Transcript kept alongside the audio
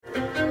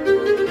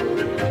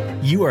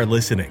You are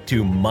listening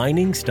to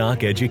Mining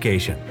Stock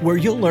Education, where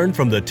you'll learn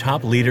from the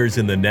top leaders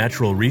in the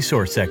natural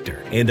resource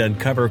sector and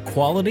uncover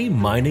quality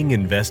mining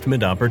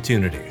investment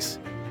opportunities.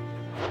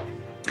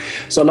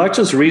 So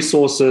Lotus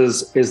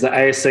Resources is the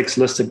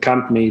ASX-listed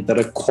company that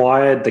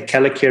acquired the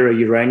Kayelekera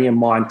uranium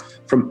mine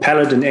from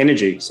Paladin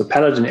Energy. So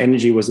Paladin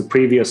Energy was the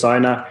previous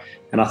owner,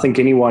 and I think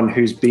anyone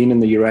who's been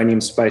in the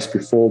uranium space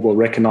before will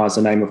recognize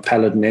the name of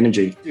Paladin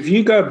Energy. If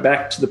you go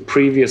back to the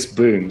previous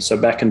boom, so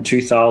back in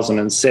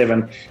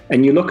 2007,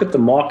 and you look at the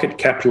market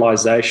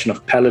capitalization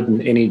of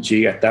Paladin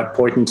Energy at that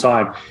point in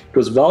time, it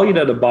was valued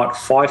at about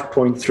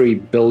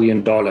 $5.3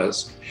 billion.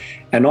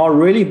 And our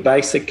really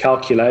basic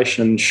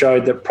calculation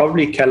showed that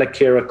probably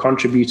Kayelekera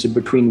contributed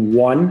between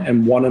 $1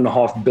 and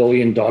 $1.5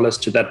 billion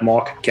to that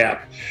market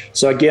cap.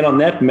 So again, on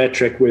that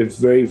metric, we're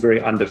very, very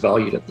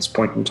undervalued at this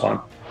point in time.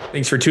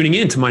 Thanks for tuning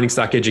in to Mining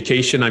Stock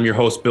Education. I'm your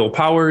host, Bill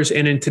Powers.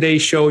 And in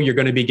today's show, you're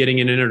going to be getting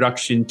an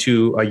introduction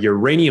to a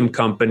uranium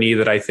company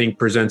that I think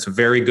presents a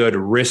very good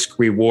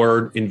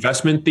risk-reward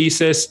investment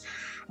thesis.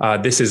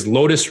 This is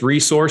Lotus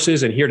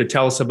Resources, and here to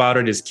tell us about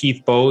it is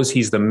Keith Bowes.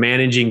 He's the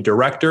managing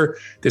director.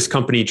 This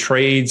company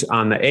trades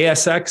on the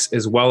ASX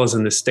as well as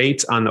in the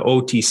States on the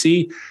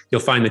OTC.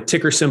 You'll find the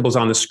ticker symbols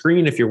on the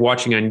screen if you're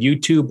watching on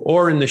YouTube,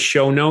 or in the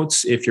show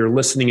notes if you're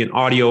listening in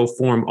audio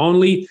form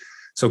only.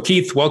 So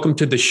Keith, welcome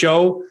to the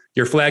show.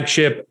 Your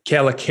flagship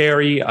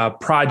Kayelekera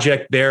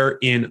project there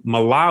in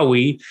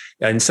Malawi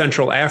in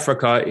Central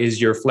Africa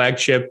is your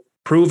flagship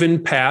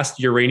proven past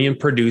uranium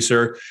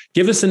producer.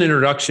 Give us an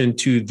introduction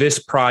to this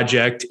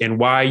project and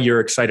why you're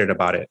excited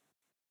about it.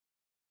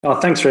 Oh,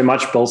 thanks very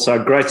much, Bill.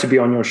 So great to be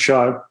on your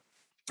show.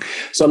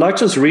 So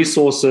Lotus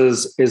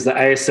Resources is the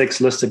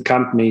ASX-listed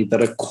company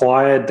that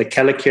acquired the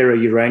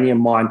Kayelekera uranium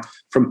mine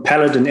from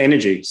Paladin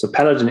Energy. So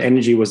Paladin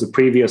Energy was the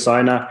previous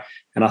owner,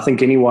 and I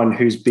think anyone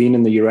who's been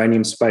in the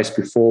uranium space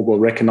before will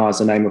recognize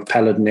the name of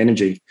Paladin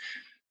Energy.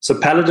 So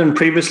Paladin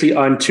previously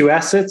owned two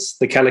assets,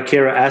 the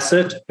Kayelekera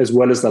asset, as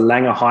well as the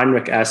Langer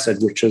Heinrich asset,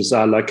 which is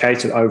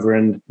located over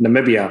in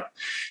Namibia.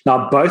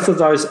 Now, both of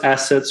those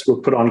assets were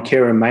put on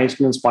care and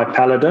maintenance by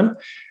Paladin,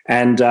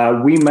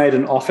 and we made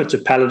an offer to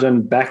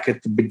Paladin back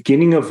at the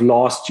beginning of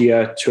last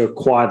year to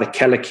acquire the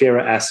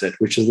Kayelekera asset,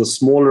 which is the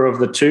smaller of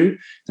the two,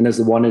 and as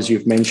the one, as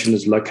you've mentioned,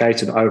 is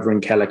located over in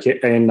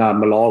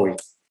Malawi.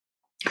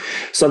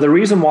 So the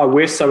reason why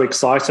we're so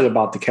excited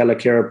about the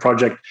Kayelekera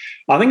project,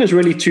 I think, is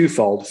really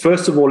twofold.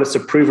 First of all, it's a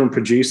proven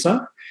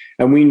producer.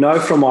 And we know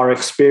from our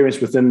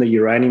experience within the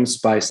uranium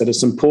space that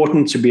it's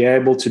important to be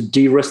able to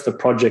de-risk the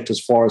project as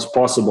far as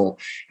possible.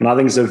 And I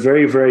think it's a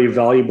very, very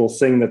valuable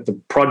thing that the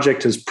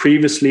project has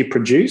previously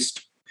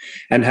produced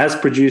and has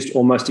produced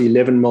almost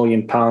 11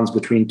 million pounds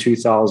between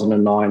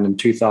 2009 and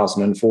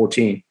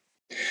 2014.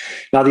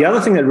 Now, the other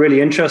thing that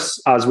really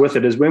interests us with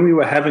it is when we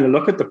were having a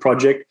look at the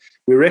project,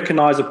 we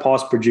recognize a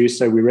past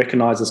producer, we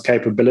recognize his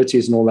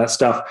capabilities and all that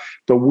stuff,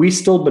 but we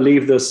still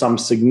believe there's some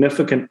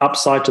significant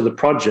upside to the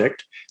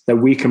project that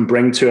we can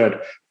bring to it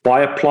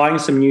by applying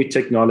some new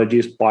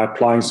technologies, by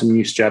applying some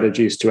new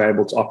strategies to be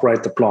able to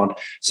operate the plant.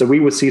 So we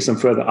would see some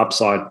further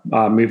upside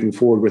moving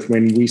forward with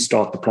when we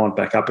start the plant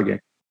back up again.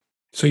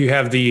 So you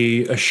have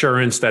the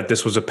assurance that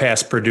this was a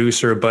past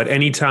producer, but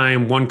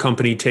anytime one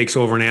company takes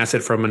over an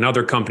asset from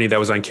another company that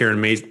was on care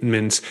and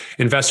maintenance,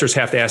 investors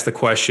have to ask the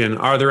question,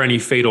 are there any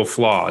fatal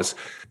flaws?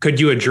 Could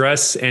you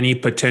address any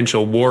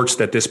potential warts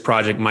that this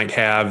project might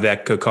have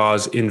that could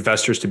cause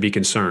investors to be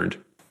concerned?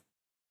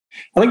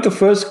 I think the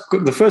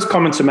first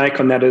comment to make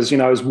on that is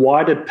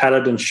why did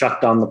Paladin shut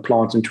down the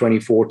plant in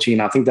 2014?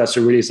 I think that's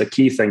a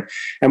key thing.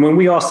 And when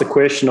we asked the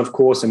question, of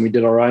course, and we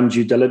did our own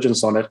due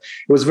diligence on it,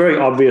 it was very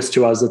obvious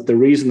to us that the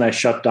reason they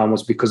shut down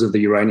was because of the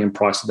uranium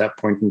price at that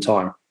point in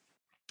time.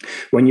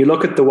 When you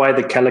look at the way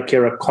the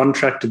Kayelekera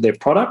contracted their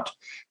product,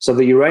 so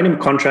the uranium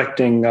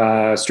contracting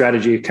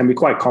strategy can be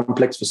quite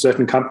complex for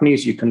certain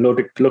companies. You can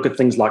look at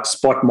things like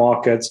spot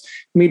markets,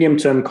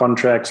 medium-term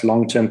contracts,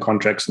 long-term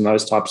contracts, and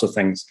those types of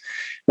things.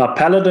 Now,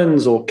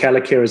 Paladin's or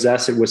Kayelekera's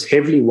asset was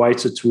heavily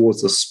weighted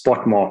towards the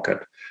spot market.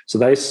 So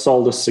they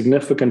sold a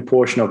significant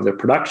portion of their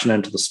production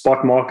into the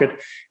spot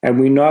market. And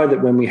we know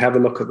that when we have a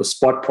look at the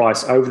spot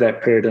price over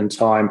that period in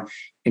time,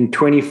 in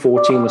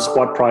 2014, the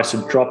spot price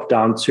had dropped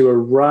down to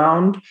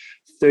around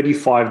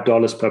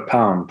 $35 per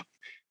pound.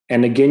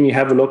 And again, you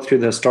have a look through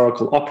the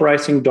historical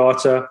operating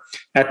data.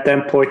 At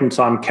that point in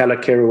time,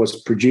 Kayelekera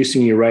was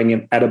producing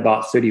uranium at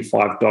about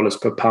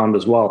 $35 per pound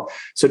as well.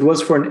 So it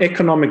was for an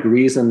economic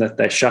reason that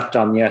they shut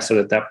down the asset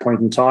at that point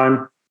in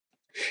time.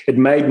 It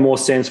made more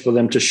sense for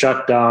them to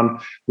shut down,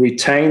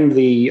 retain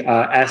the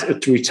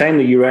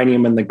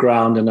uranium in the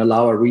ground, and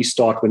allow a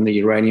restart when the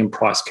uranium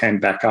price came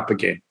back up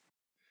again.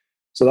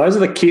 So those are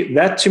the key.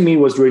 That to me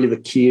was really the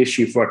key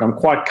issue for it. I'm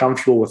quite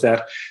comfortable with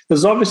that.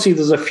 There's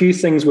a few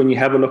things when you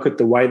have a look at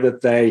the way that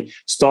they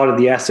started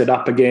the asset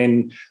up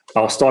again,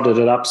 started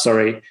it up,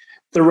 sorry.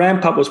 The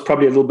ramp up was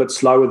probably a little bit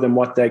slower than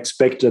what they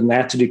expected, and they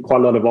had to do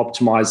quite a lot of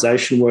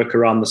optimization work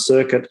around the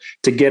circuit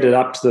to get it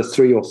up to the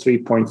 3 or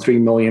 3.3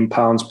 million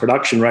pounds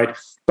production rate,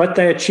 But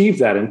they achieved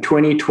that in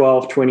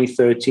 2012,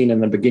 2013,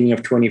 and the beginning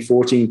of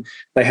 2014.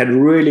 They had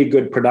really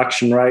good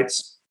production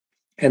rates,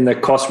 and their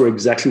costs were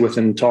exactly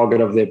within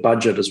target of their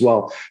budget as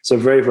well. So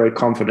very, very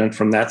confident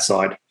from that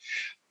side.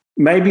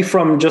 Maybe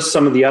from just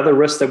some of the other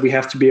risks that we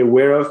have to be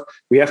aware of,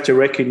 we have to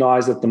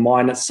recognize that the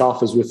mine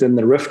itself is within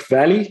the Rift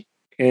Valley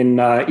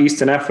in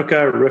Eastern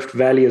Africa. Rift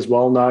Valley is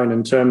well known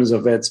in terms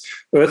of its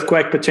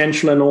earthquake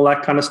potential and all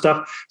that kind of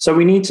stuff. So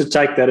we need to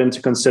take that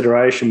into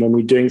consideration when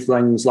we're doing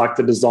things like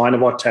the design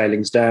of our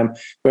tailings dam,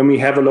 when we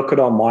have a look at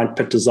our mine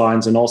pit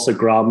designs and also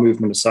ground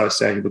movement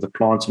associated with the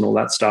plant and all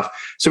that stuff.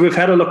 So we've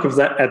had a look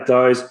at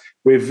those.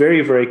 We're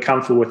very, very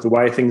comfortable with the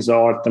way things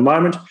are at the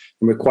moment,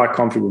 and we're quite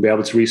confident we'll be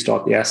able to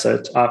restart the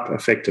asset up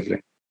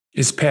effectively.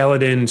 Is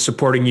Paladin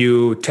supporting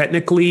you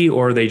technically,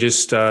 or are they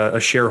just a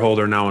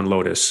shareholder now in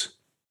Lotus?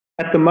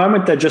 At the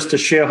moment, they're just a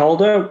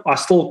shareholder. I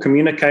still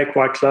communicate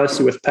quite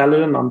closely with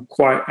Paladin.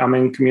 I'm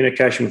in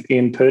communication with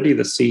Ian Purdy,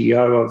 the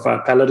CEO of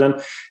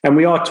Paladin, and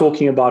we are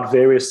talking about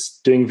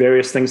doing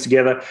various things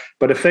together.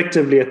 But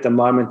effectively, at the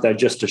moment, they're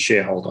just a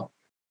shareholder.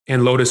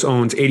 And Lotus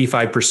owns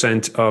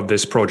 85% of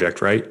this project,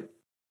 right?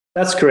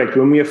 That's correct.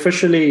 When we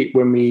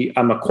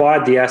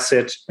acquired the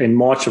asset in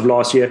March of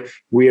last year,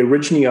 we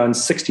originally owned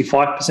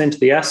 65% of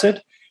the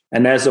asset.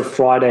 And as of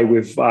Friday,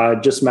 we've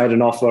just made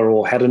an offer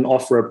or had an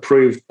offer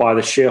approved by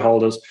the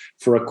shareholders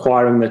for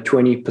acquiring the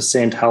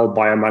 20% held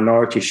by a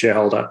minority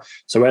shareholder.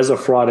 So as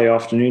of Friday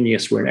afternoon,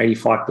 yes, we're an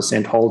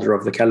 85% holder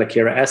of the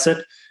Kayelekera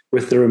asset,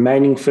 with the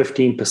remaining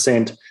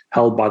 15%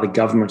 held by the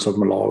government of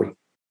Malawi.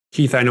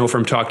 Keith, I know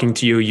from talking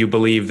to you, you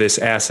believe this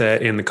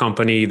asset in the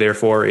company,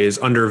 therefore, is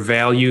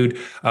undervalued.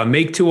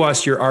 Make to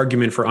us your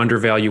argument for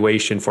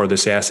undervaluation for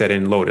this asset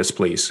in Lotus,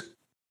 please.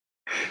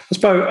 I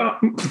suppose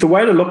the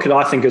way to look at it,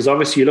 I think, is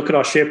obviously you look at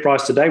our share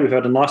price today. We've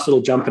had a nice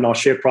little jump in our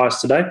share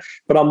price today,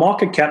 but our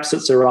market cap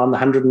sits around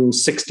 $160,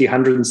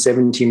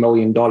 $170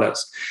 million.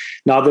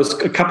 Now, there's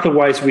a couple of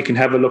ways we can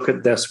have a look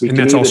at this. And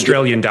that's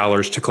Australian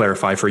dollars, to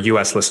clarify for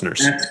US listeners.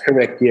 That's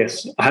correct,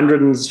 yes.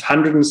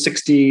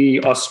 160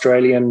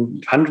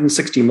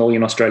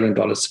 million Australian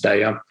dollars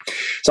today. Yeah.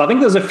 So I think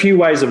there's a few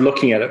ways of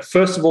looking at it.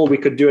 First of all, we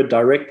could do a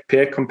direct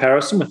peer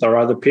comparison with our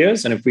other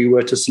peers. And if we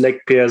were to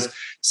select peers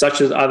such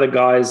as other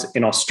guys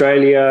in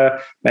Australia,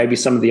 maybe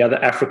some of the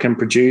other African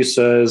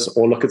producers,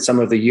 or look at some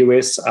of the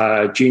US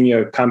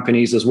junior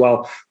companies as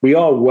well, we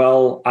are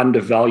well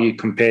undervalued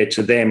compared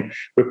to them.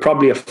 We're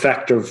probably a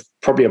factor of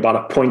probably about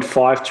a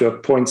 0.5 to a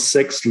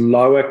 0.6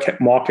 lower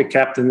market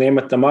cap than them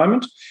at the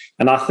moment.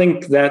 And I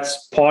think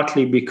that's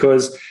partly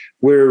because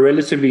we're a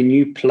relatively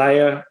new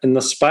player in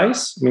the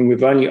space. I mean,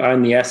 we've only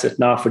owned the asset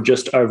now for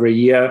just over a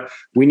year.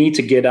 We need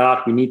to get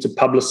out. We need to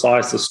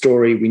publicize the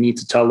story. We need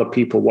to tell the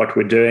people what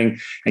we're doing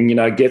and,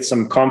 get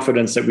some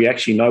confidence that we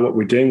actually know what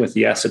we're doing with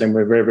the asset, and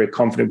we're very, very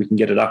confident we can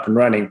get it up and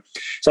running.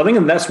 So I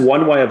think that's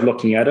one way of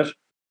looking at it.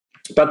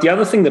 But the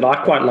other thing that I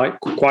quite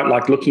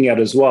like looking at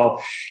as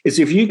well is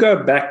if you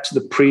go back to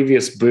the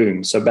previous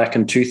boom, so back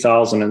in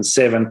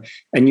 2007,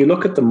 and you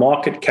look at the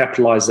market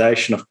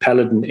capitalization of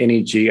Paladin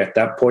Energy at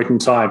that point in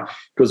time,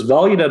 it was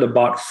valued at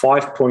about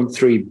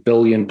 $5.3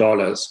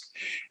 billion.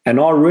 And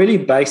our really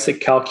basic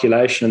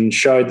calculation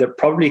showed that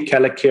probably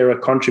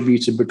Kayelekera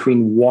contributed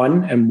between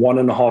 $1 and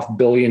 $1.5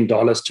 billion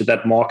to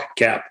that market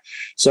cap.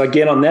 So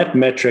again, on that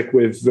metric,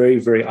 we're very,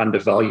 very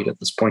undervalued at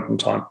this point in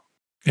time.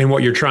 And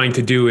what you're trying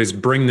to do is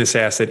bring this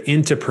asset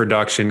into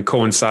production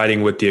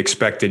coinciding with the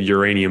expected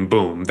uranium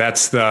boom.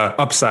 That's the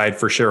upside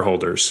for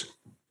shareholders.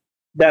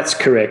 That's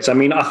correct. I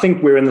mean, I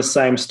think we're in the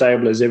same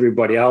stable as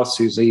everybody else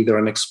who's either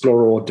an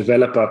explorer or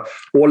developer.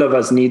 All of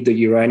us need the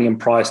uranium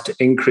price to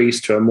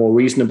increase to a more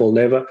reasonable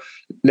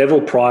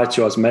level prior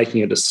to us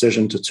making a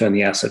decision to turn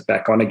the asset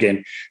back on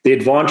again. The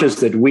advantage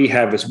that we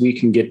have is we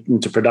can get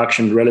into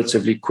production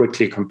relatively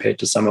quickly compared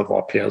to some of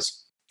our peers.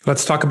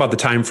 Let's talk about the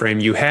time frame.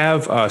 You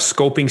have a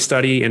scoping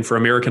study, and for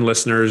American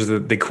listeners,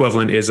 the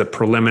equivalent is a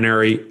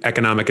preliminary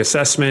economic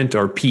assessment,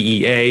 or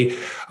PEA.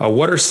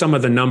 What are some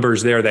of the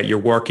numbers there that you're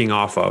working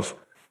off of?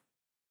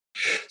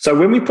 So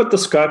when we put the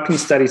scoping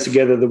study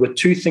together, there were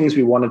two things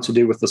we wanted to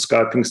do with the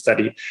scoping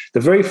study. The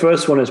very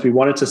first one is we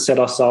wanted to set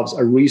ourselves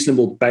a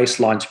reasonable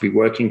baseline to be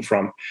working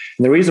from.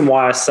 And the reason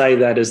why I say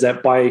that is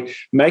that by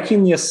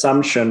making the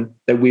assumption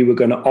that we were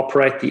going to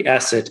operate the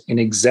asset in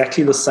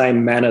exactly the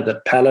same manner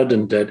that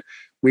Paladin did,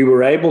 we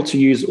were able to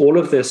use all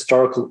of the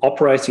historical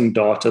operating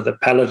data that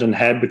Paladin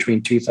had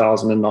between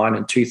 2009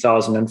 and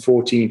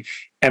 2014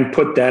 and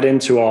put that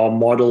into our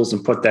models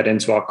and put that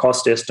into our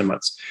cost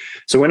estimates.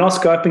 So when our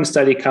scoping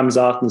study comes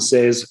out and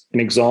says, an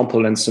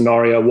example in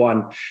scenario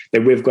one,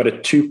 that we've got a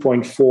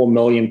 2.4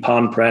 million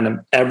pound per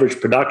annum average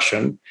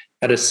production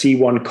at a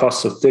C1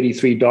 cost of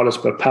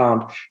 $33 per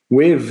pound,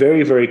 we're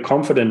very, very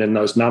confident in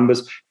those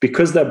numbers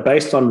because they're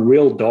based on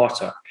real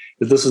data.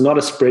 This is not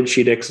a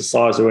spreadsheet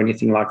exercise or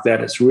anything like that.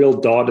 It's real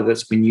data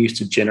that's been used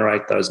to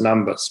generate those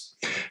numbers.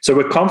 So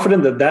we're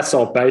confident that that's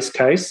our base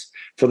case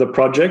for the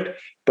project.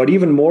 But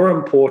even more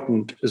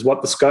important is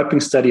what the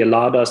scoping study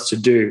allowed us to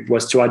do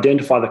was to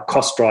identify the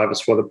cost drivers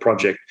for the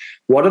project.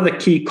 What are the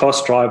key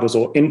cost drivers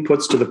or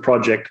inputs to the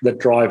project that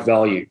drive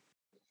value?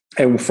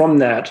 And from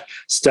that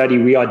study,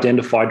 we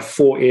identified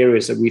 4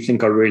 areas that we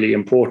think are really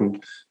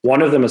important.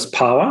 One of them is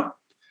power.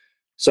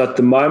 So at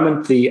the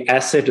moment, the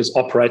asset is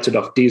operated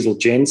off diesel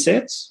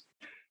gensets.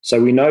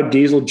 So we know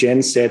diesel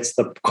gensets,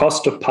 the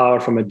cost of power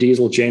from a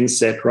diesel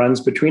genset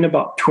runs between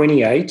about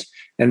 28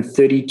 and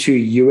 32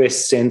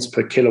 US cents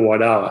per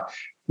kilowatt hour,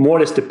 more or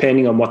less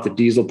depending on what the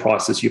diesel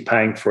price is you're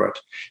paying for it.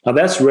 Now,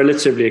 that's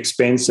relatively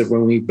expensive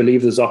when we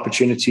believe there's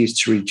opportunities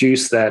to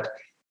reduce that,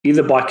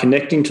 either by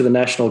connecting to the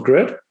national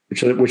grid,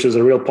 which is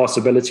a real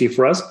possibility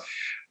for us,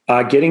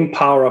 getting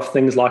power off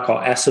things like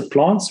our acid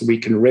plants. We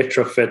can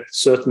retrofit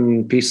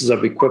certain pieces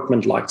of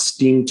equipment like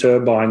steam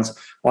turbines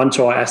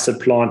onto our acid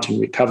plant and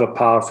recover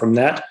power from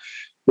that.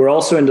 We're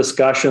also in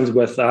discussions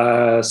with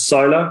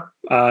solar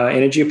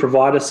energy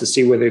providers to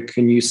see whether we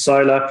can use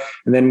solar,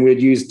 and then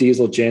we'd use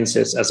diesel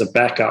gensets as a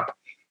backup.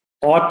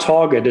 Our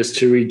target is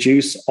to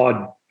reduce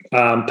our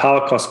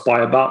power cost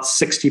by about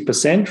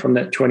 60% from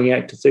that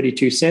 28 to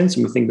 32 cents,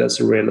 and we think that's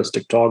a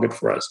realistic target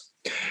for us.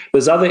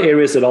 There's other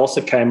areas that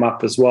also came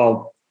up as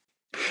well.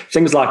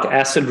 Things like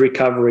acid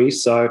recovery.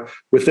 So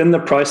within the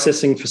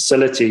processing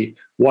facility,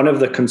 one of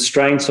the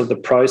constraints of the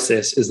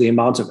process is the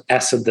amount of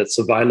acid that's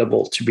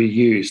available to be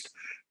used.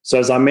 So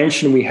as I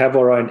mentioned, we have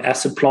our own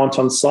acid plant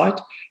on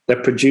site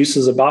that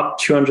produces about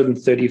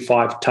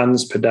 235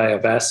 tons per day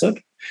of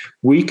acid.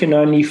 We can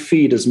only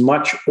feed as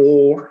much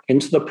ore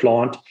into the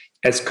plant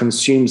as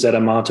consumes that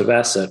amount of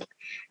acid.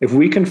 If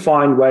we can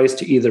find ways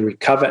to either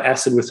recover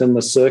acid within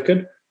the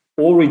circuit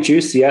or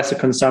reduce the acid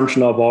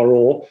consumption of our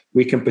ore,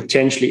 we can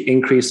potentially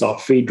increase our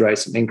feed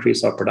rates and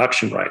increase our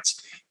production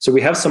rates. So we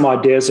have some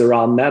ideas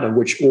around that, of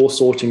which ore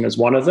sorting is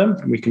one of them,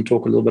 and we can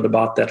talk a little bit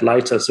about that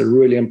later. It's a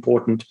really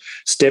important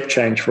step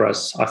change for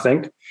us, I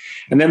think.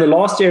 And then the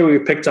last area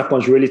we picked up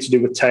on is really to do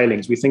with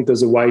tailings. We think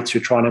there's a way to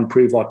try and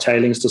improve our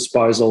tailings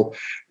disposal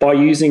by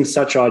using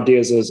such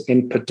ideas as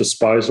in-pit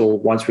disposal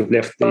once we've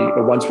vacated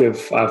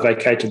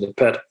the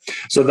pit.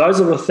 So those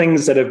are the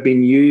things that have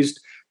been used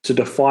to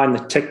define the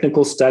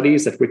technical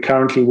studies that we're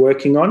currently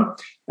working on,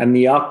 and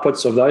the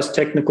outputs of those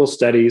technical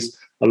studies,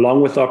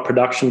 along with our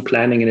production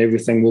planning and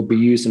everything, will be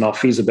used in our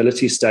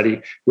feasibility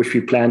study, which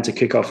we plan to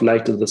kick off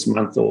later this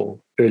month or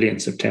early in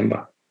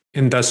September.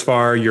 And thus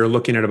far, you're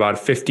looking at about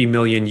 $50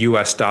 million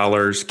US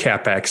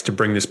CapEx to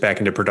bring this back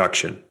into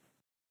production.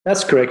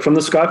 That's correct. From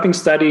the scoping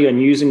study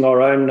and using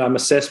our own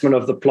assessment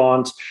of the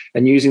plant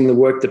and using the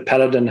work that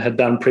Paladin had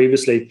done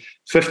previously,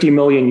 $50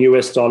 million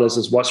US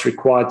is what's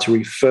required to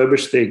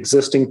refurbish the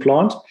existing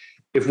plant.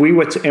 If we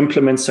were to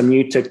implement some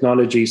new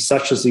technology,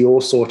 such as the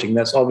ore sorting,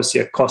 that's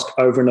obviously a cost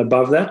over and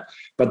above that.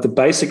 But the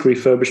basic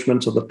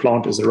refurbishment of the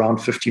plant is around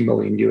 $50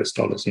 million US,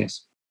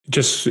 yes.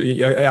 Just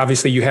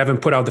obviously, you haven't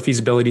put out the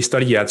feasibility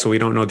study yet, so we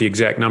don't know the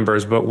exact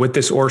numbers. But with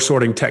this ore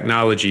sorting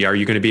technology, are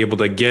you going to be able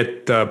to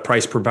get the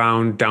price per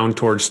pound down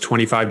towards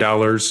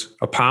 $25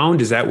 a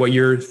pound? Is that what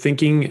you're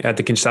thinking at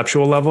the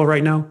conceptual level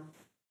right now?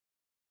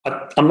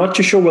 I'm not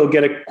too sure we'll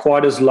get it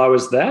quite as low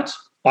as that.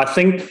 I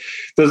think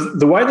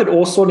the way that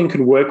ore sorting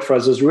could work for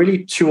us is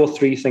really 2 or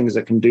 3 things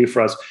that can do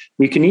for us.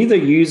 We can either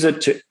use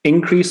it to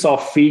increase our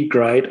feed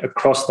grade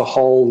across the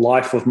whole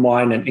life of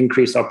mine and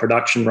increase our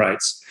production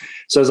rates.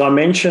 So as I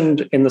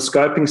mentioned in the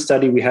scoping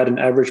study, we had an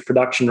average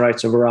production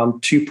rate of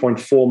around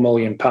 2.4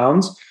 million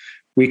pounds.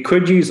 We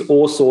could use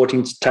ore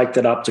sorting to take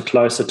that up to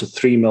closer to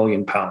 3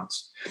 million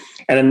pounds.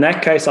 And in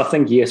that case, I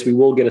think, yes, we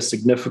will get a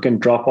significant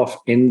drop-off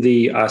in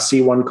the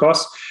C1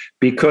 costs,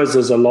 because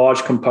there's a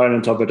large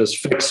component of it is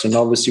fixed. And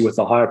obviously with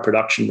a higher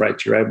production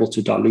rate, you're able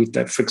to dilute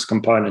that fixed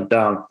component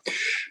down.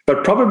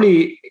 But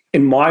probably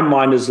in my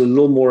mind is a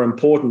little more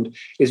important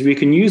is we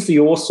can use the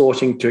ore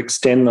sorting to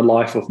extend the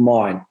life of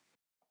mine.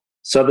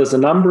 So there's a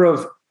number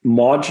of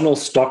marginal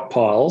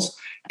stockpiles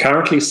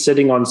currently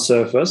sitting on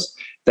surface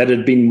that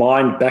had been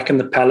mined back in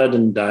the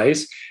Paladin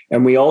days.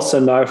 And we also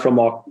know from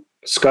our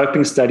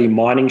scoping study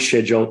mining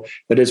schedule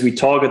that as we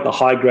target the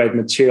high-grade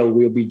material,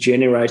 we'll be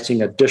generating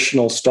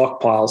additional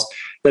stockpiles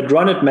that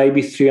run at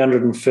maybe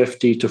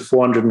 350 to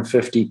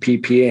 450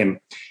 ppm.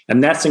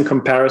 And that's in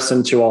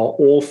comparison to our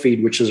ore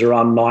feed, which is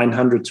around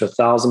 900 to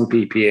 1,000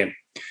 ppm.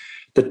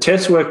 The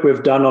test work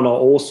we've done on our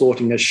ore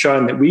sorting has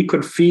shown that we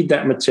could feed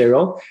that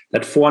material,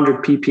 that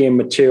 400 ppm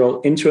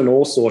material, into an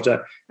ore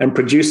sorter and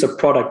produce a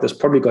product that's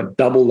probably got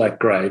double that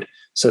grade,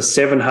 so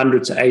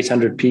 700 to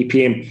 800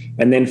 ppm,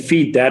 and then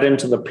feed that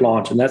into the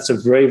plant. And that's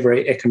a very,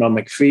 very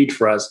economic feed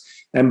for us.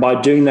 And by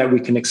doing that, we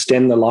can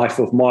extend the life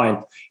of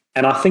mine.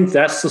 And I think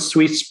that's the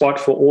sweet spot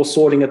for ore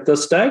sorting at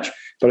this stage.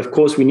 But of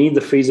course, we need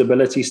the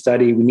feasibility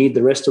study. We need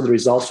the rest of the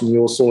results from the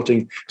ore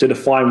sorting to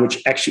define which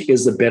actually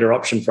is the better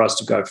option for us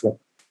to go for.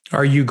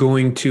 Are you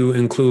going to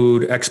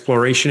include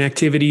exploration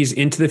activities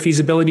into the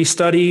feasibility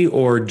study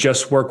or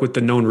just work with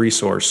the known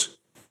resource?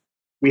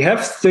 We have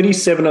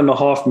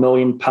 37.5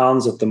 million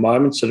pounds at the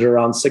moment, so they're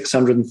around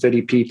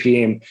 630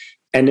 ppm.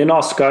 And in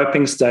our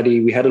scoping study,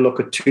 we had a look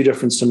at 2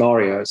 different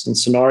scenarios. In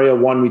scenario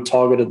 1, we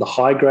targeted the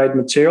high-grade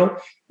material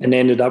and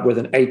ended up with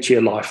an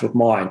 8-year life of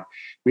mine.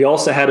 We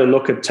also had a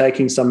look at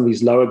taking some of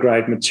these lower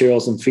grade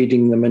materials and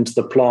feeding them into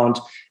the plant,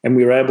 and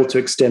we were able to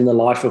extend the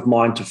life of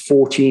mine to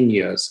 14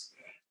 years.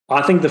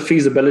 I think the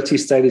feasibility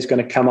study is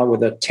going to come up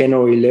with a 10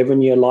 or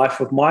 11-year life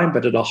of mine,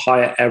 but at a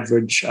higher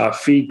average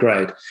feed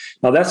grade.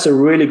 Now, that's a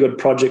really good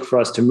project for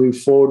us to move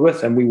forward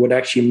with, and we would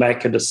actually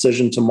make a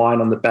decision to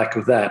mine on the back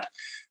of that.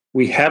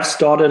 We have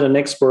started an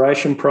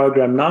exploration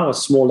program now, a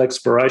small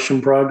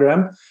exploration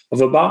program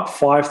of about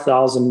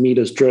 5,000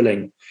 meters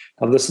drilling.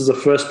 Now, this is the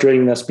first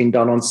drilling that's been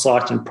done on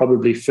site in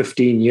probably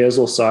 15 years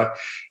or so.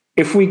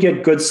 If we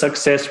get good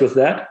success with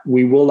that,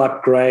 we will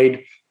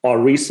upgrade our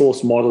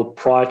resource model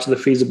prior to the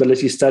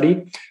feasibility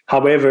study.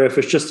 However, if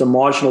it's just a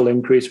marginal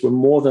increase, we're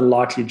more than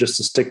likely just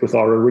to stick with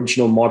our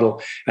original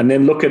model and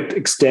then look at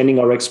extending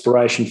our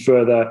exploration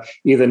further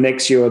either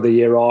next year or the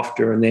year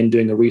after, and then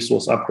doing a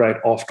resource upgrade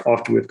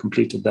after we've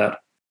completed that.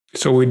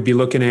 So we'd be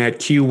looking at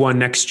Q1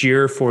 next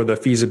year for the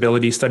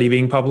feasibility study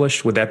being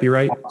published. Would that be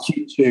right?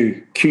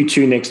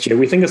 Q2 next year.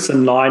 We think it's a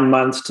 9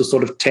 months to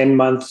sort of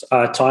 10-month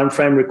time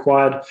frame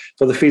required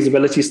for the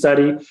feasibility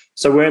study.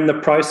 So we're in the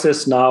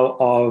process now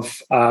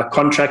of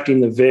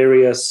contracting the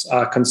various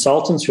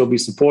consultants who will be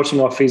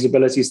supporting our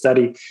feasibility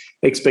study.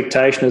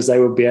 Expectation is they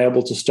will be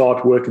able to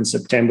start work in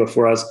September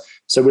for us.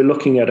 So we're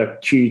looking at a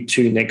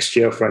Q2 next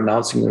year for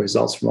announcing the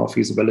results from our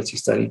feasibility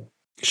study.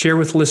 Share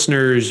with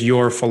listeners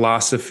your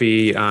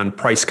philosophy on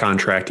price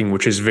contracting,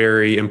 which is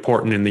very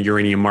important in the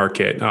uranium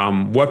market.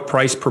 What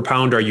price per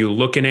pound are you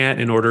looking at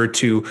in order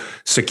to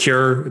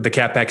secure the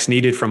CapEx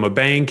needed from a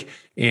bank?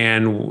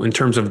 And in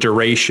terms of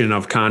duration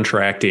of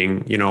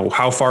contracting,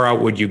 how far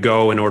out would you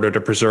go in order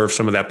to preserve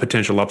some of that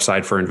potential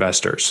upside for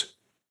investors?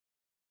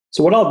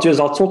 So what I'll do is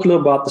I'll talk a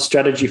little about the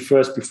strategy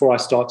first before I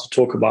start to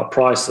talk about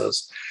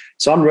prices.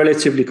 So I'm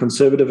relatively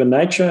conservative in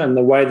nature, and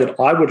the way that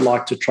I would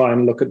like to try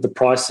and look at the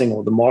pricing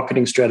or the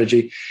marketing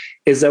strategy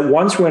is that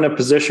once we're in a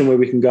position where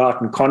we can go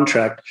out and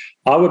contract,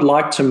 I would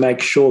like to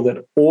make sure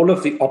that all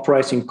of the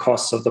operating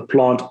costs of the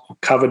plant are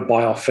covered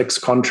by our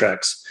fixed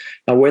contracts.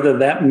 Now, whether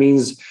that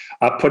means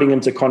putting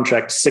into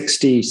contract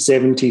 60,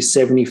 70,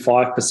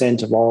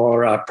 75% of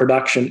our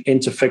production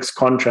into fixed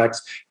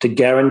contracts to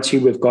guarantee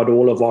we've got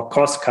all of our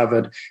costs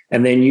covered,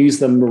 and then use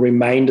the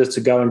remainder to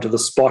go into the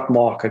spot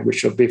market,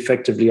 which will be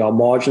effectively our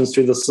margins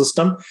through the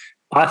system.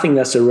 I think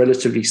that's a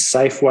relatively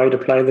safe way to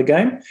play the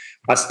game.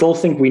 I still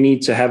think we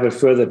need to have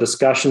further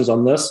discussions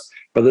on this,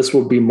 but this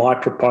will be my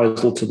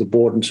proposal to the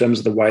board in terms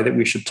of the way that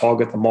we should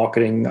target the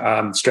marketing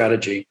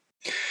strategy.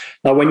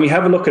 Now, when you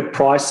have a look at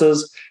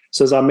prices,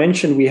 so as I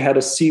mentioned, we had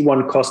a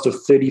C1 cost of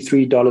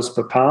 $33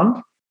 per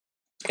pound.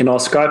 In our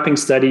scoping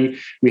study,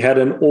 we had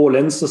an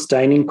all-in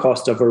sustaining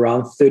cost of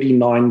around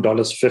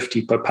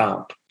 $39.50 per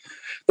pound.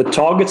 The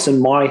targets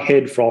in my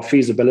head for our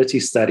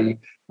feasibility study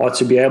are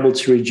to be able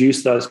to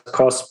reduce those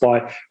costs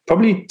by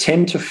probably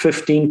 10 to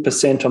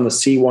 15% on the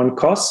C1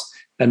 costs,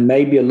 and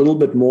maybe a little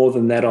bit more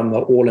than that on the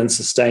all-in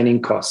sustaining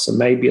costs. So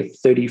maybe at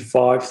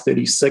 35,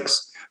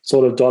 36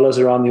 sort of dollars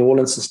around the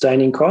all-in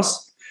sustaining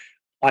costs.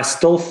 I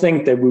still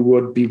think that we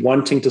would be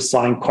wanting to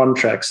sign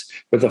contracts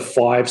with a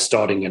 5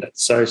 starting in it.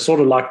 So sort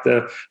of like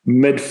the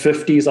mid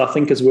 50s, I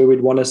think, is where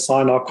we'd want to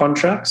sign our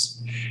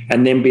contracts,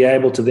 and then be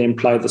able to then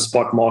play the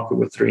spot market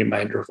with the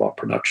remainder of our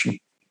production.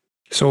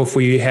 So if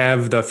we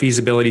have the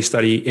feasibility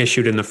study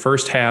issued in the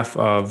first half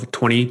of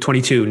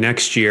 2022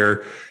 next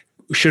year,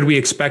 should we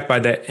expect by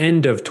the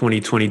end of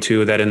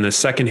 2022 that in the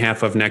second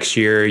half of next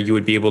year, you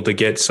would be able to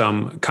get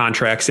some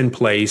contracts in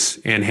place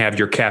and have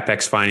your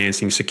CapEx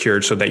financing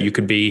secured so that you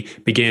could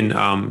begin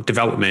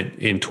development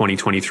in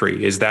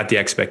 2023? Is that the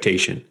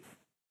expectation?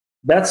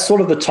 That's sort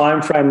of the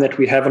time frame that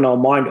we have in our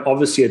mind.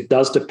 Obviously, it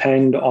does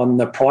depend on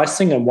the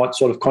pricing and what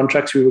sort of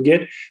contracts we will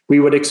get. We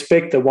would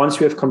expect that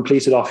once we have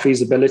completed our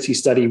feasibility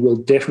study, we'll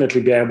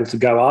definitely be able to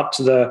go out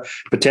to the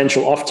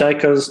potential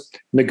off-takers,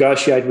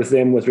 negotiate with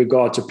them with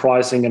regard to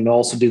pricing, and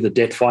also do the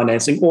debt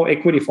financing or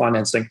equity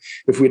financing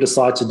if we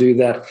decide to do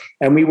that.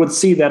 And we would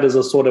see that as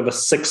a sort of a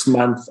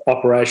 6-month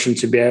operation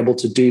to be able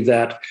to do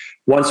that.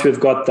 Once we've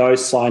got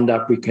those signed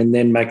up, we can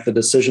then make the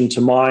decision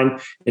to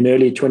mine in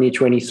early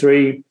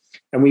 2023.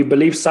 And we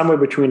believe somewhere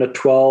between a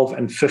 12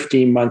 and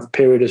 15-month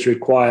period is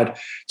required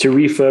to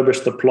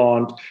refurbish the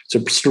plant, to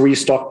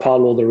restockpile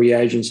all the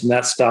reagents and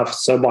that stuff.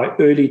 So by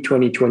early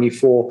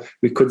 2024,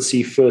 we could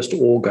see first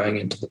ore going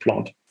into the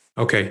plant.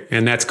 Okay.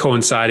 And that's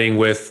coinciding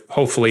with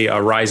hopefully a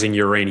rising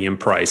uranium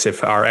price,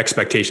 if our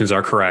expectations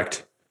are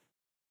correct.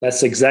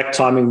 That's the exact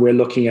timing we're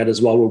looking at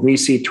as well. When we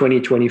see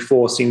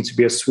 2024 seems to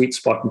be a sweet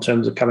spot in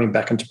terms of coming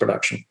back into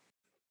production.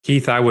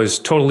 Keith, I was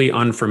totally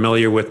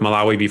unfamiliar with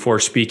Malawi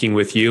before speaking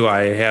with you.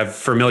 I have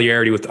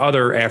familiarity with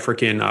other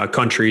African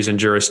countries and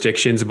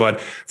jurisdictions, but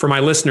for my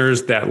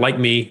listeners that, like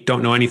me,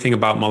 don't know anything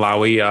about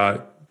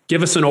Malawi,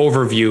 give us an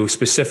overview,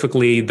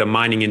 specifically the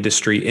mining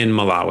industry in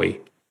Malawi.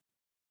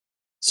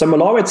 So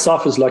Malawi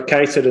itself is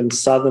located in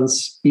southern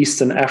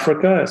Eastern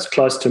Africa. It's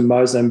close to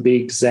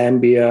Mozambique,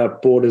 Zambia,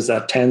 borders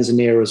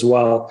Tanzania as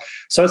well.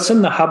 So it's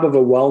in the hub of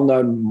a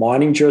well-known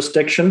mining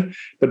jurisdiction,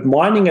 but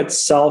mining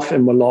itself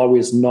in Malawi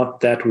is not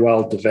that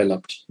well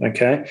developed,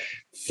 okay?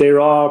 There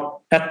are,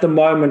 at the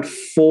moment,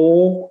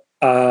 4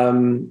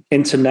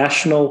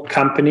 international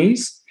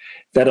companies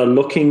that are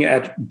looking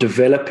at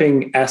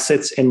developing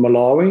assets in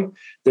Malawi.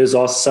 There's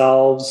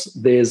ourselves,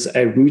 there's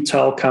a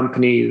rutile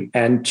company,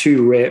 and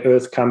 2 rare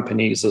earth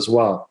companies as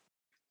well.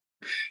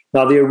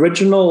 Now, the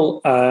original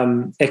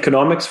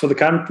economics for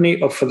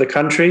the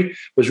country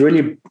was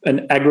really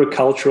an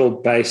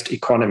agricultural-based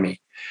economy,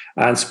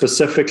 and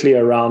specifically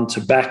around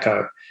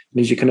tobacco. And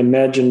as you can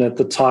imagine, at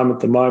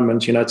the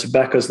moment,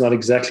 tobacco is not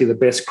exactly the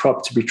best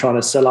crop to be trying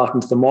to sell out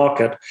into the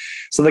market.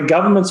 So the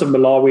government of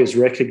Malawi has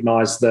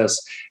recognized this,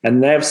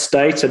 and they've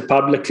stated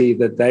publicly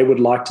that they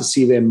would like to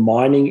see their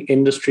mining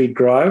industry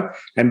grow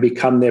and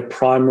become their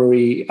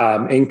primary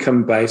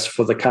income base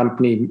for the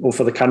company or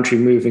for the country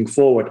moving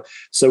forward.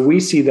 So we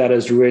see that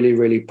as really,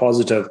 really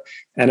positive.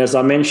 And as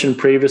I mentioned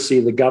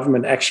previously, the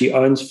government actually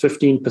owns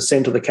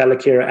 15% of the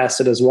Kgalekera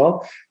asset as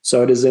well.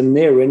 So it is in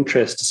their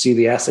interest to see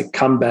the asset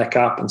come back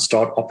up and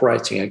start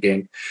operating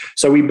again.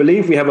 So we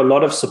believe we have a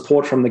lot of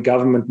support from the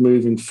government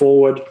moving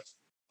forward.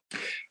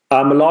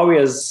 Malawi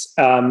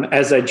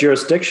as a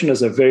jurisdiction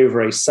is a very,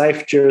 very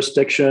safe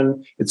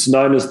jurisdiction. It's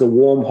known as the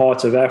warm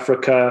heart of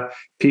Africa.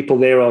 People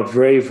there are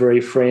very, very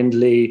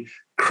friendly.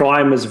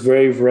 Crime is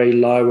very, very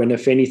low. And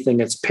if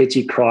anything, it's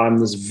petty crime.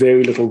 There's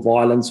very little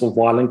violence or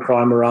violent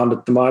crime around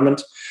at the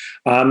moment.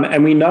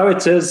 And we know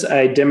it is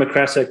a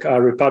democratic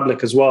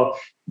republic as well.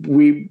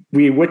 We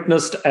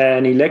witnessed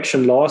an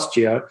election last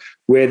year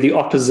where the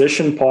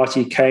opposition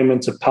party came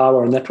into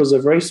power, and that was a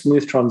very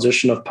smooth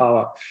transition of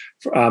power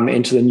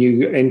into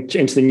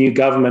the new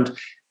government.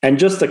 And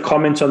just a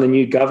comment on the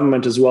new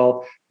government as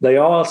well, they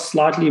are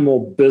slightly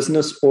more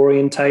business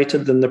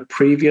orientated than the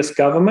previous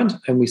government,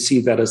 and we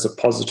see that as a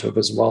positive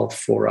as well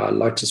for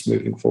Lotus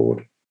moving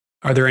forward.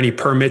 Are there any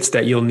permits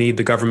that you'll need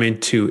the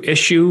government to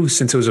issue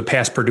since it was a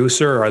past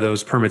producer? Are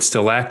those permits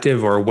still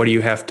active, or what do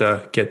you have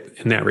to get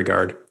in that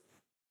regard?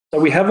 So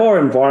we have our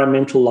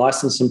environmental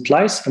license in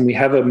place, and we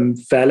have a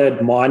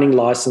valid mining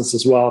license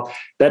as well.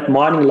 That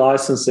mining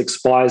license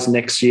expires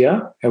next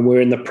year, and we're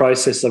in the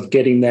process of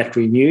getting that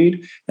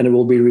renewed, and it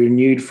will be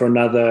renewed for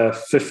another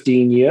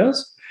 15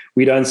 years.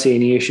 We don't see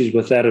any issues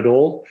with that at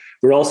all.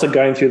 We're also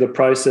going through the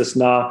process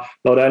now.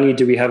 Not only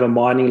do we have a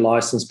mining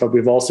license, but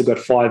we've also got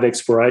 5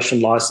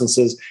 exploration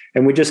licenses,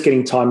 and we're just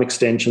getting time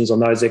extensions on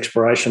those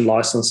exploration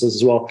licenses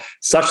as well,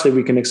 such that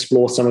we can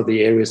explore some of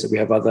the areas that we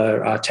have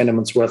other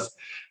tenements with.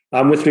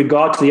 With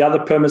regard to the other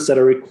permits that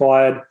are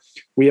required,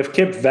 we have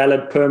kept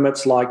valid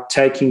permits like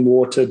taking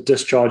water,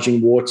 discharging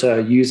water,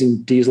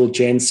 using diesel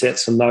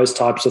gensets and those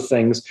types of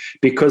things,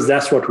 because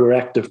that's what we're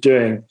active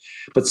doing.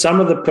 But some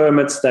of the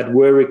permits that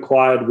were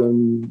required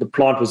when the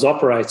plant was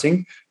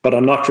operating, but are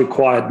not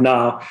required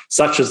now,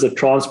 such as the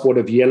transport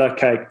of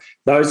yellowcake,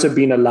 those have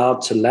been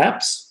allowed to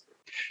lapse.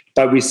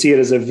 But we see it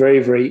as a very,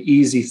 very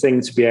easy thing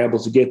to be able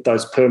to get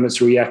those permits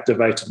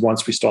reactivated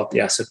once we start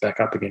the asset back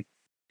up again.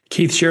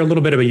 Keith, share a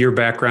little bit about your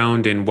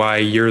background and why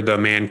you're the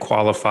man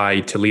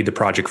qualified to lead the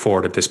project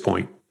forward at this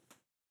point.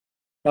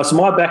 So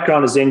my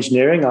background is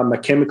engineering. I'm a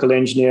chemical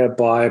engineer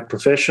by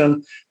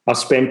profession. I've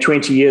spent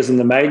 20 years in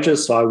the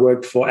majors. So I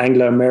worked for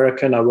Anglo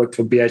American, I worked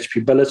for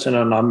BHP Billiton,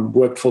 and I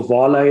worked for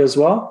Vale as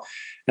well.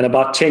 And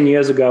about 10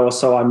 years ago or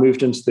so, I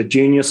moved into the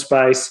junior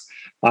space.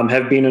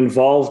 Have been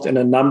involved in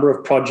a number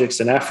of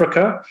projects in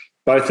Africa,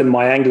 both in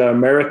my Anglo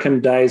American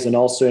days and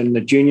also in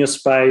the junior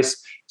space,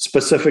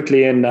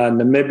 specifically in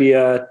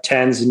Namibia,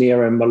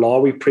 Tanzania, and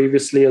Malawi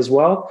previously as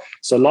well.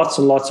 So lots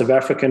and lots of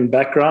African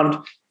background.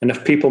 And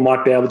if people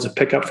might be able to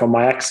pick up from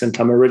my accent,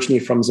 I'm originally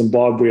from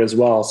Zimbabwe as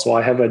well. So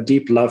I have a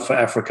deep love for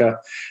Africa,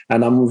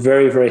 and I'm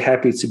very, very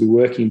happy to be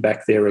working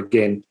back there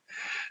again.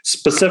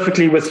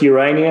 Specifically with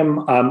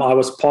uranium, I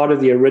was part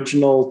of the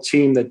original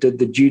team that did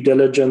the due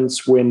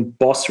diligence when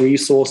Boss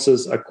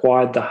Resources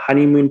acquired the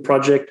Honeymoon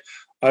project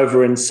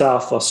over in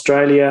South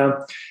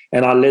Australia.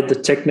 And I led the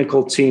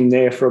technical team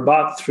there for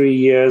about 3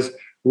 years,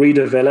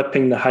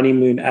 redeveloping the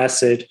Honeymoon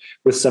asset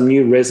with some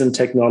new resin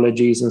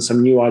technologies and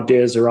some new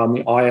ideas around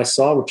the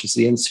ISR, which is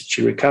the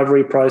in-situ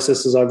recovery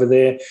processes over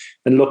there,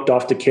 and looked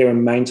after care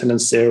and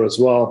maintenance there as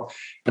well.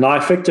 And I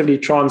effectively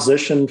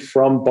transitioned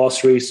from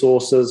Boss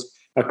Resources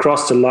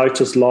across to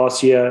Lotus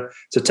last year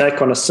to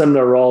take on a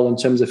similar role in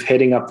terms of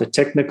heading up the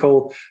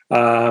technical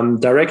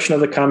direction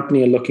of the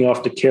company and looking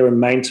after care and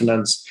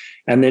maintenance.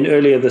 And then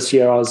earlier this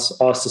year, I was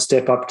asked to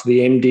step up to the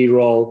MD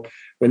role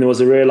when there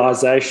was a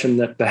realization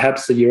that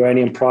perhaps the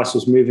uranium price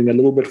was moving a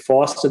little bit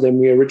faster than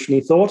we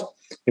originally thought.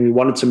 And we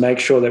wanted to make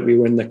sure that we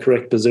were in the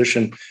correct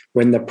position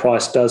when the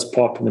price does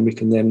pop, and then we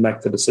can then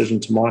make the decision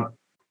to mine.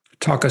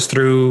 Talk us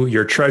through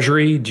your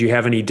treasury. Do you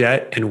have any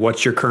debt, and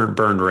what's your current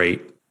burn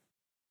rate?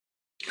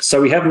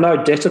 So we have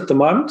no debt at the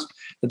moment.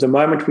 At the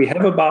moment, we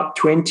have about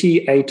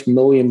 $28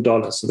 million.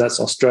 So that's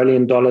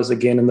Australian dollars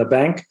again in the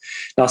bank.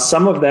 Now,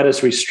 some of that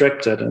is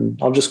restricted, and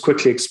I'll just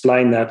quickly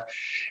explain that.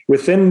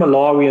 Within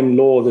Malawian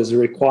law, there's a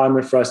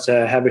requirement for us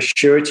to have a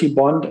surety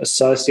bond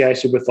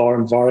associated with our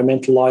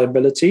environmental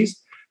liabilities.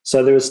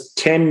 So there is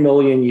 $10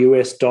 million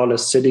US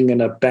sitting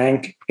in a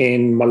bank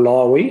in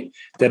Malawi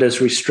that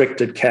is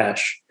restricted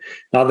cash.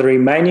 Now, the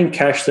remaining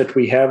cash that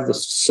we have, the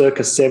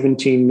circa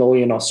 15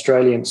 million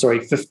Australian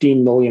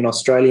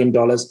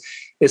dollars,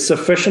 is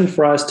sufficient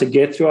for us to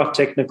get through our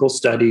technical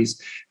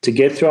studies, to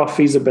get through our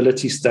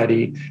feasibility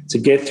study, to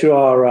get through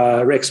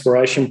our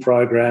exploration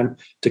program,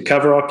 to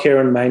cover our care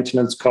and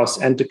maintenance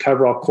costs, and to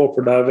cover our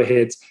corporate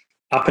overheads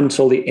up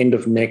until the end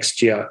of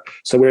next year.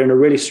 So we're in a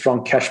really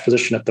strong cash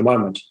position at the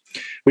moment.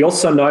 We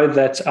also know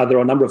that there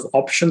are a number of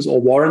options or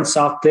warrants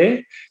out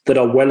there that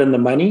are well in the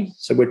money.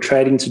 So we're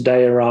trading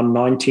today around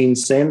 19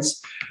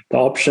 cents. The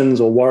options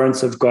or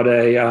warrants have got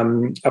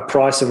a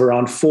price of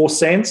around 4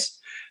 cents.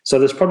 So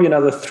there's probably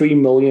another $3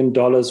 million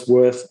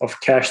worth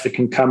of cash that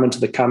can come into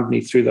the company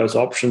through those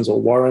options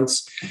or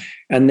warrants.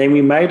 And then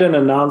we made an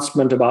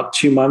announcement about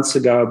 2 months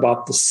ago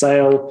about the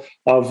sale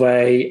of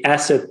an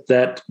asset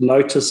that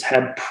Lotus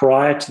had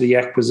prior to the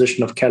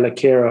acquisition of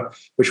Kalakeara,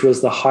 which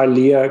was the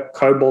Hylea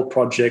Cobalt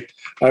project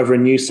over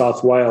in New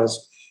South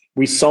Wales.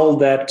 We sold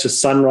that to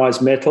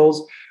Sunrise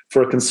Metals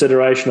for a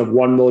consideration of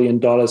 $1 million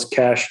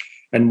cash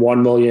and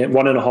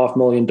 $1.5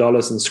 million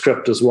in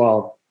scrip as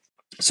well.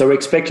 So we're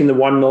expecting the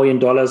 $1 million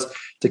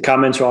to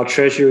come into our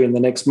treasury in the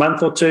next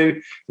month or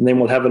two, and then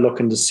we'll have a look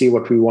and to see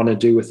what we want to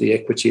do with the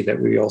equity that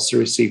we also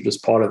received as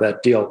part of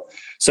that deal.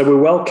 So we're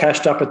well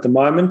cashed up at the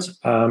moment.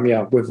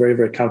 We're very,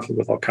 very comfortable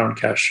with our current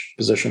cash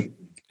position.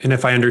 And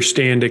if I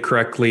understand it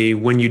correctly,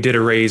 when you did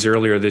a raise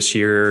earlier this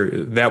year,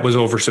 that was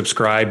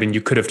oversubscribed and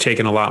you could have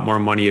taken a lot more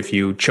money if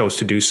you chose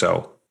to do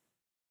so.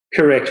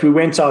 Correct. We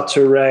went out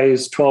to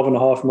raise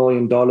 $12.5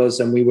 million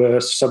and we were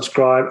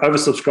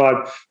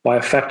oversubscribed by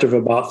a factor of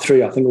about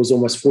 3. I think it was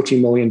almost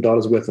 $40 million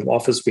worth of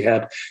offers we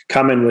had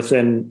come in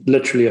within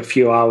literally a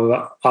few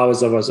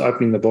hours of us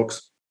opening the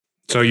books.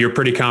 So you're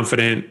pretty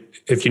confident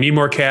if you need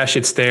more cash,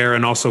 it's there,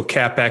 and also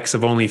CapEx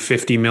of only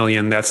 $50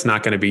 million, that's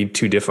not going to be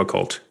too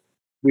difficult.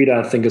 We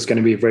don't think it's going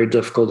to be very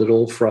difficult at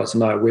all for us.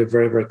 No, we're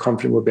very, very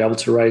confident we'll be able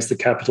to raise the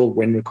capital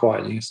when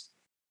required. Yes.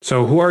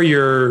 So who are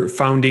your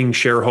founding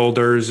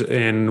shareholders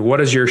and what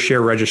does your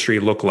share registry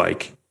look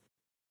like?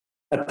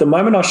 At the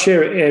moment, our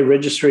share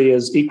registry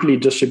is equally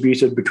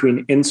distributed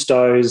between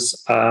instos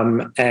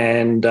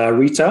and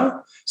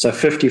retail. So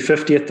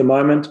 50-50 at the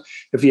moment.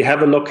 If you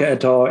have a look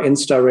at our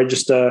Insto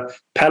register,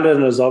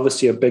 Paladin is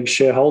obviously a big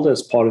shareholder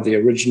as part of the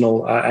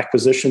original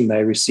acquisition.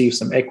 They received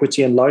some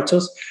equity in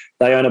Lotus.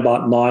 They own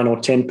about 9 or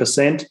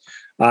 10%.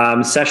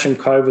 Sachin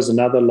Cove is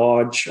another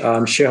large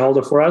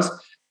shareholder for us.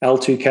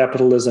 L2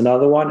 Capital is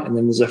another one. And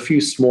then there's a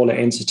few smaller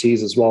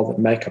entities as well that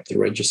make up the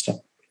register.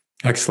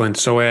 Excellent.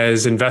 So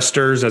as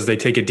investors, as they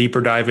take a deeper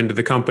dive into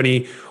the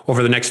company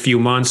over the next few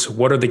months,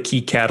 what are the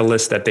key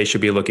catalysts that they should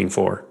be looking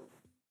for?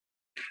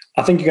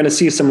 I think you're going to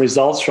see some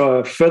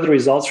further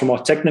results from our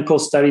technical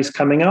studies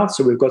coming out.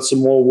 So we've got some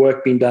more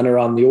work being done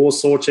around the ore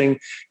sorting.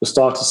 You'll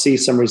start to see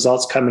some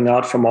results coming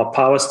out from our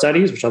power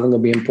studies, which I think will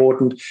be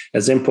important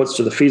as inputs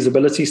to the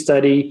feasibility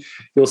study.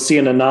 You'll see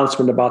an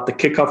announcement about the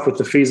kickoff with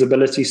the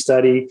feasibility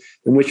study,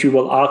 in which we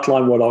will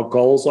outline what our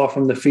goals are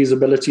from the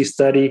feasibility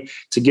study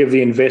to give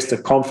the investor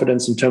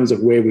confidence in terms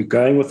of where we're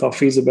going with our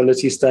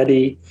feasibility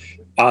study.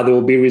 There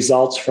will be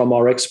results from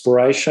our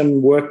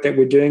exploration work that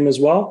we're doing as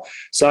well.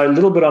 So a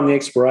little bit on the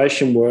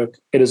exploration work.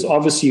 It is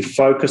obviously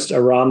focused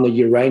around the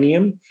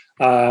uranium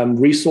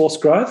resource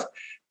growth,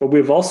 but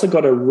we've also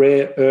got a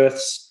rare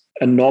earths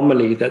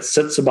anomaly that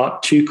sits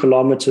about 2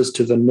 kilometers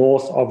to the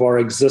north of our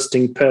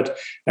existing pit.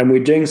 And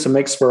we're doing some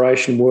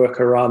exploration work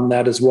around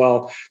that as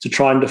well to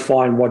try and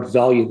define what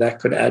value that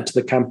could add to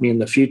the company in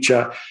the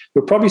future.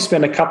 We'll probably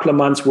spend a couple of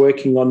months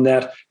working on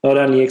that, not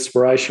only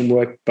exploration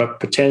work,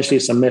 but potentially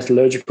some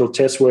metallurgical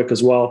test work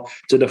as well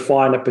to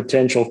define a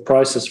potential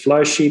process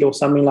flow sheet or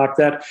something like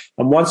that.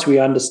 And once we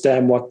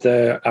understand what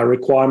our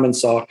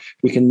requirements are,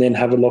 we can then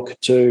have a look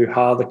to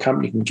how the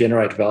company can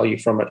generate value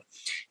from it.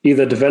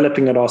 Either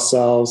developing it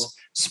ourselves,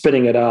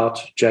 spitting it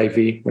out,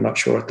 JV, we're not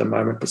sure at the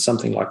moment, but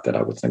something like that,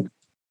 I would think.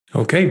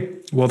 Okay.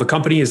 Well, the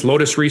company is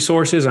Lotus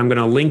Resources. I'm going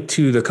to link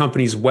to the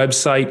company's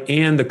website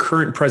and the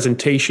current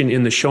presentation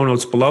in the show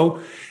notes below.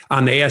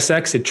 On the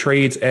ASX, it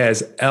trades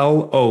as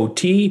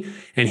LOT.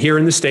 And here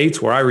in the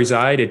States, where I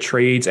reside, it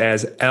trades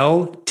as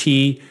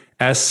LTSRF.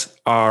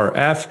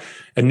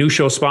 A new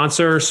show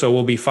sponsor, so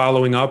we'll be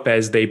following up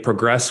as they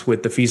progress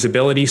with the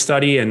feasibility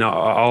study and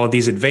all of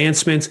these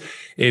advancements.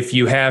 If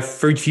you have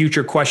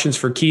future questions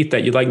for Keith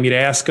that you'd like me to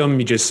ask him,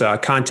 you just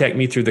contact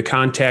me through the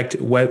contact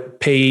web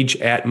page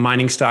at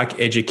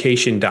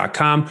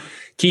miningstockeducation.com.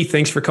 Keith,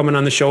 thanks for coming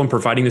on the show and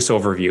providing this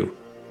overview.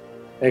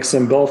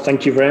 Excellent, Bill.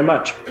 Thank you very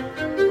much.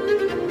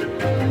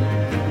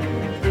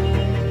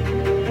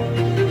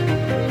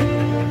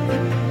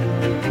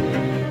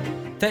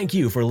 Thank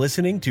you for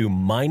listening to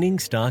Mining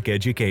Stock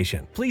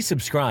Education. Please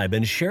subscribe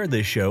and share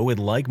this show with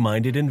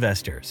like-minded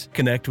investors.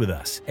 Connect with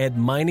us at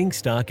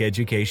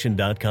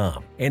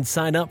miningstockeducation.com and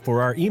sign up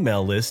for our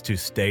email list to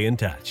stay in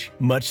touch.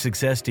 Much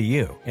success to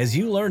you as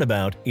you learn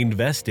about,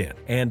 invest in,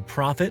 and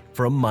profit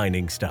from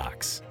mining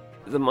stocks.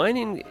 The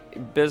mining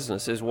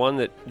business is one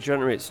that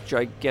generates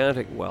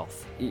gigantic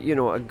wealth. You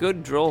know, a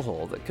good drill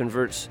hole that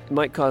converts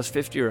might cost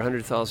 $50,000 or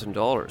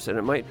 $100,000, and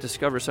it might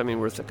discover something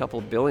worth a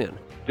couple billion.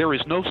 There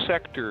is no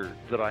sector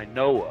that I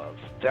know of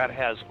that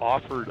has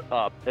offered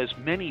up as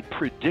many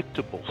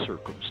predictable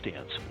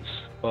circumstances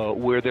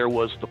where there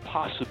was the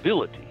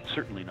possibility,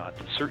 certainly not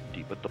the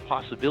certainty, but the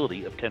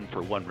possibility of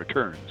 10-for-1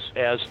 returns,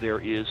 as there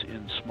is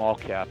in small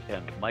cap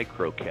and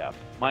micro cap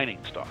mining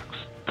stocks.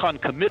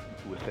 Concomitant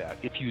with that,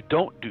 if you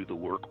don't do the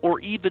work, or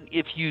even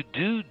if you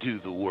do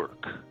the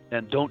work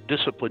and don't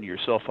discipline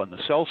yourself on the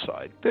sell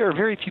side, there are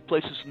very few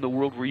places in the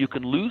world where you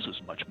can lose as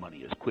much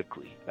money as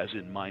quickly as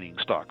in mining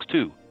stocks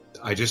too.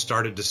 I just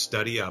started to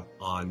study up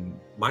on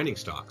mining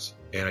stocks,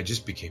 and I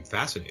just became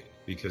fascinated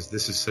because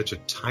this is such a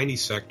tiny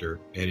sector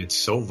and it's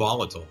so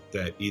volatile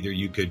that either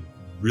you could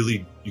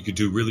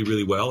do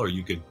really well, or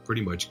you could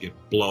pretty much get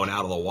blown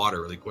out of the water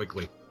really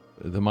quickly.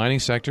 The mining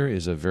sector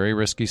is a very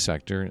risky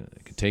sector.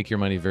 It can take your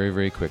money very,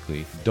 very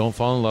quickly. Don't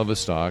fall in love with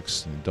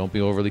stocks. Don't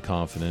be overly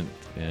confident,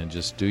 and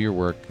just do your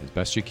work as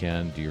best you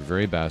can. Do your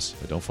very best,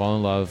 but don't fall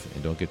in love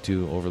and don't get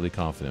too overly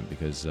confident,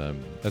 because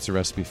that's a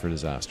recipe for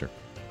disaster.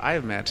 I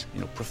have met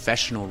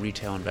professional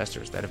retail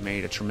investors that have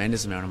made a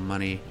tremendous amount of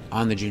money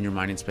on the junior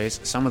mining space.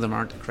 Some of them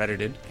aren't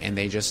accredited, and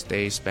they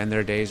spend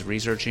their days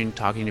researching,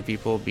 talking to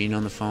people, being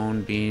on the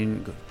phone,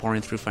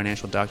 pouring through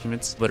financial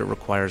documents, but it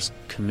requires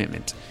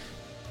commitment.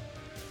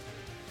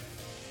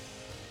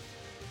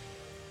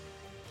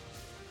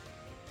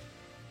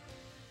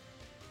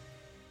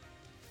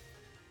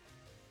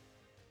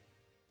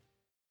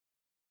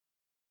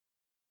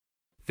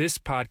 This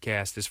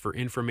podcast is for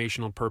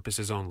informational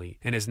purposes only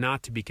and is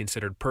not to be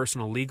considered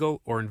personal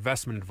legal or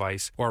investment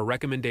advice or a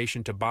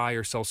recommendation to buy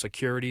or sell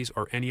securities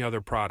or any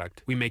other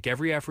product. We make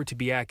every effort to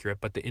be accurate,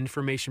 but the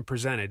information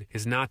presented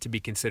is not to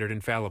be considered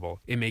infallible.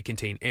 It may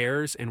contain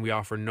errors, and we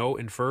offer no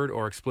inferred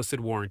or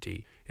explicit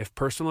warranty. If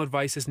personal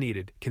advice is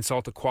needed,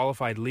 consult a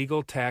qualified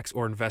legal, tax,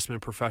 or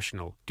investment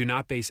professional. Do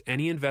not base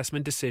any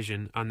investment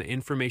decision on the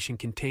information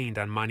contained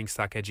on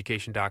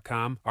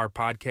miningstockeducation.com, our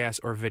podcasts,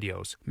 or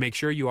videos. Make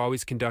sure you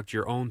always conduct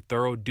your own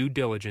thorough due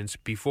diligence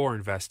before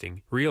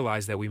investing.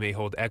 Realize that we may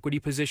hold equity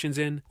positions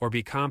in or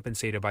be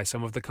compensated by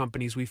some of the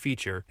companies we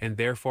feature, and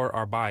therefore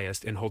are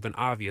biased and hold an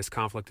obvious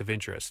conflict of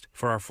interest.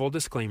 For our full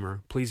disclaimer,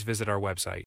 please visit our website.